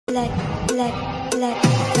let go.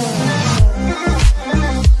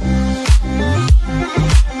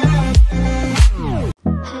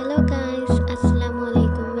 Hello guys,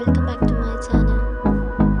 Assalamualaikum. Welcome back to my channel.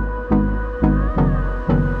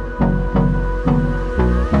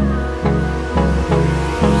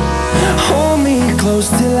 Hold me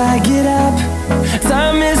close till I get up.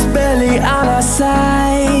 Time is barely on our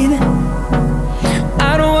side.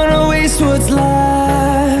 I don't wanna waste what's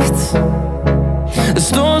left. The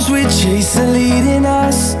storms we chase are leading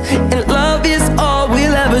us, and love is all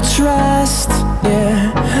we'll ever trust.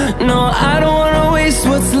 Yeah, no, I don't wanna waste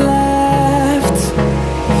what's left.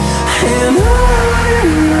 And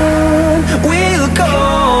on we'll go,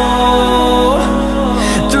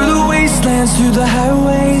 through the wastelands, through the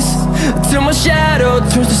highways, till my shadow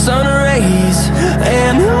turns to sun rays.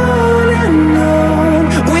 And on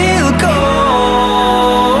we'll go,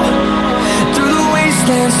 through the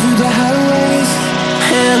wastelands, through the highways,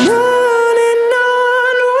 and on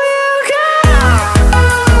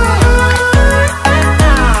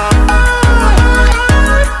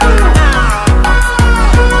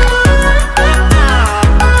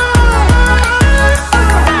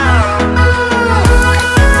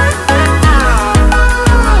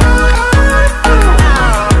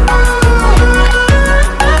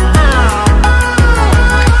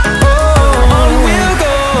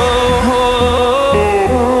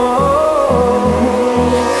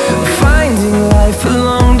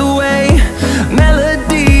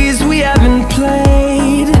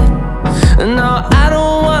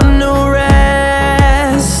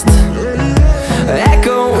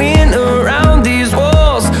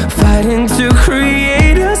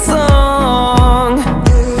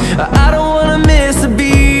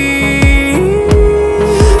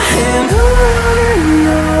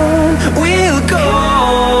we'll go.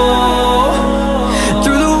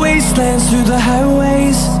 Through the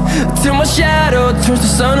highways, till my shadow turns to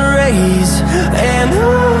sun rays. And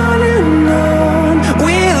on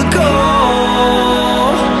we'll go,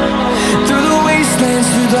 through the wastelands,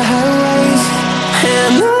 through the highways,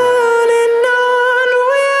 and on.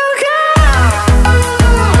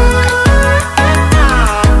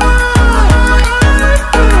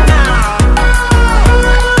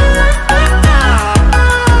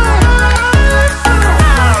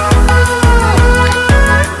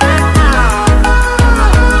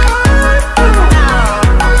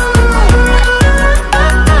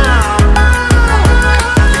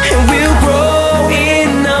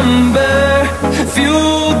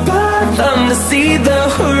 See the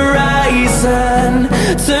horizon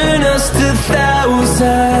turn us to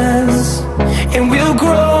thousands, and we'll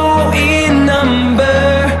grow in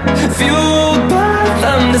number, fueled by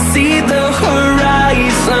them. To see the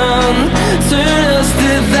horizon turn us to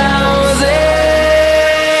thousands,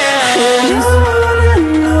 and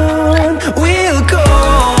on we'll go,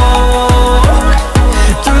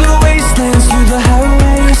 through the wastelands, through the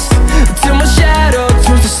highways, till my shadow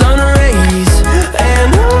turns to sun rays.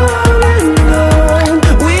 And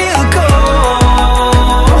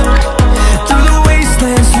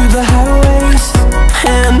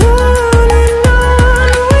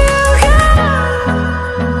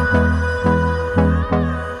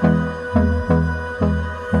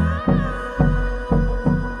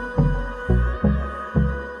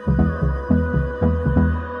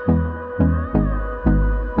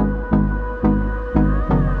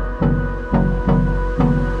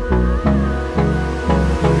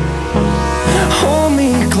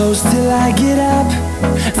close till I get up.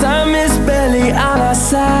 Time is barely on our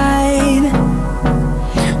side.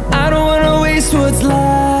 I don't wanna waste what's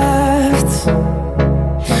left.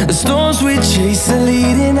 The storms we chase are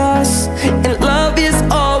leading us, and love is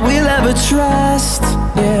all we'll ever trust.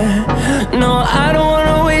 Yeah, no, I don't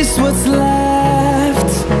wanna waste what's left.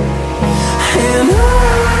 And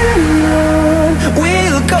on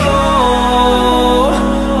we'll go,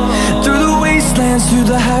 through the wastelands, through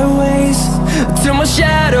the highways, till my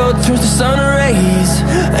shadow turns to sun rays.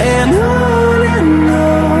 And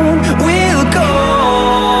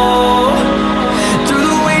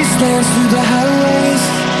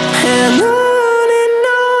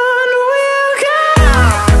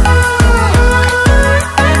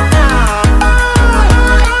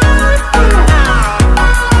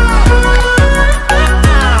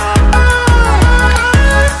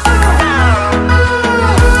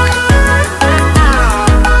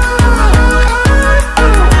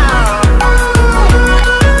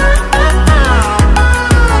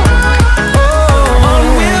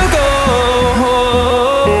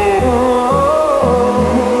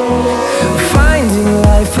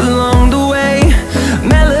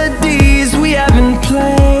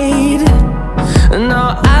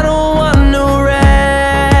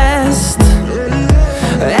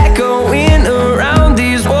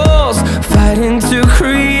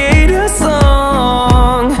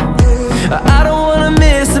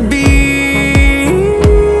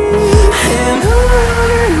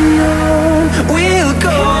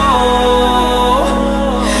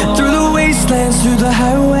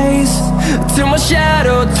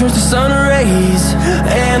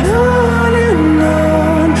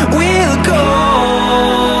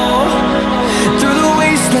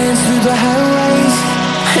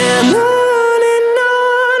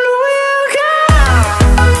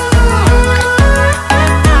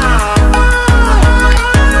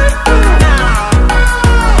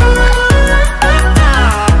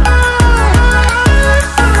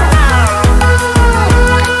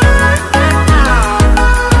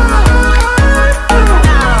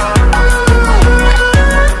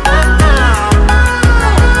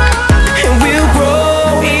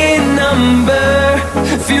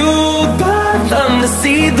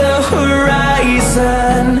see the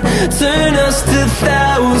horizon, turn us to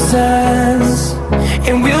thousands,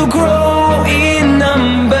 and we'll grow in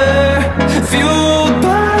number, fueled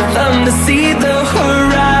by them to see the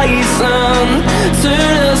horizon,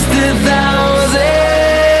 turn us to thousands.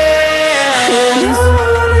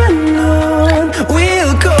 And on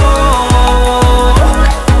we'll go,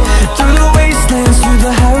 through the wastelands, through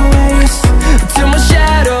the highways, till my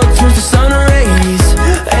shadow turns to sun rays.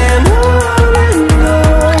 And on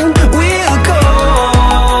we'll go,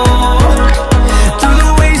 through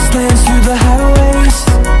the wastelands, through the highways.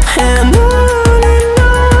 And on we'll go.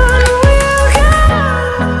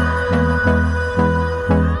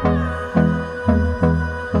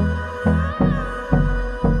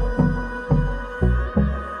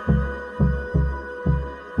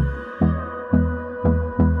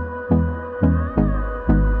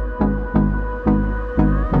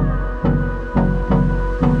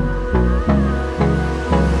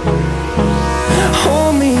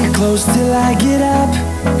 Hold me close till I get up.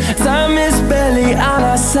 Time is barely on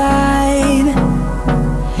our side.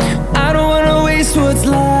 I don't wanna waste what's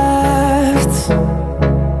left.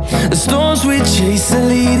 The storms we chase are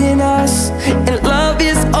leading us, and love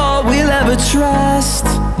is all we'll ever trust.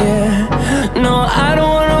 Yeah, no, I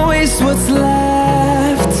don't wanna waste what's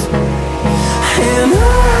left. And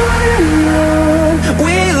on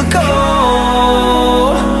we'll go,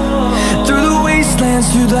 through the wastelands,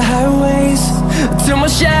 through the highways, till my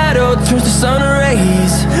shadow turns to sun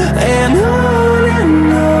rays. And on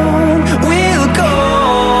we'll go,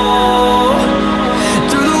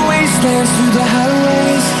 through the wastelands, through the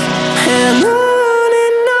highways. And on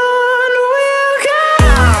we'll go.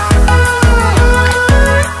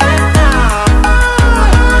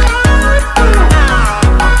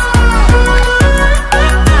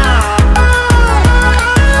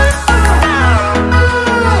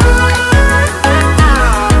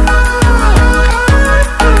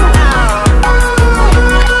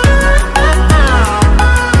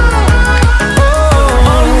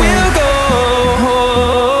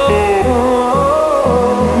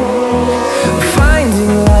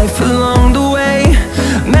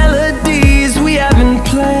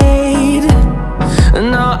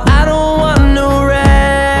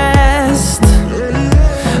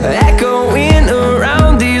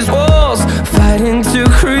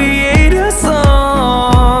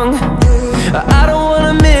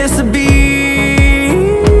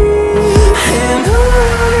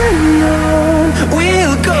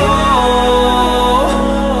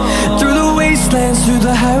 Through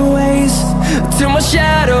the highways, till my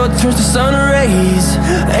shadow turns to sun rays.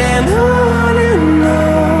 And on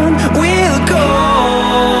we'll go,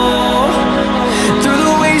 through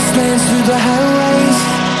the wastelands, through the highways.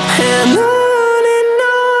 And on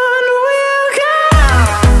we'll go.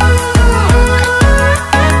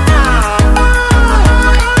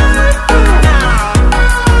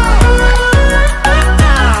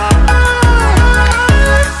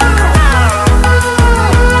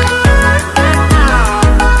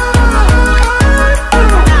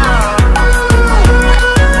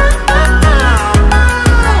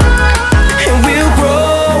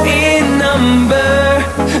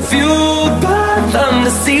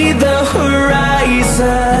 See the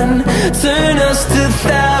horizon, turn us to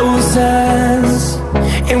thousands,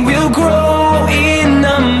 and we'll grow in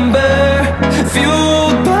number,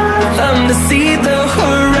 fueled by them to see the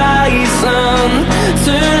horizon,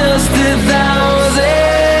 turn us to thousands.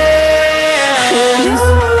 And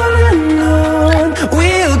on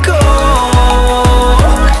we'll go,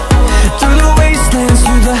 through the wastelands,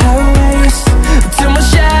 through the highways, till my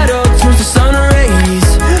shadow turns to sun rays.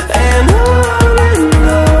 And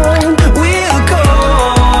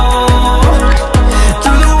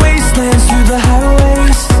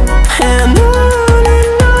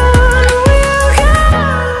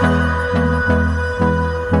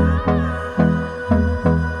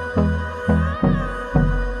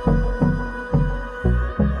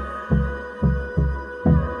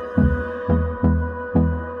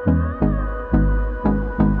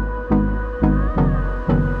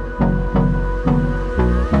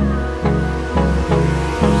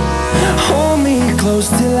close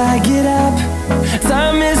till I get up.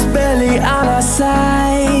 Time is barely on our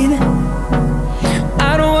side.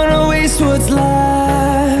 I don't wanna waste what's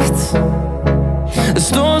left. The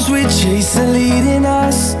storms we chase are leading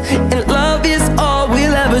us, and love is all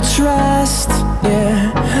we'll ever trust. Yeah.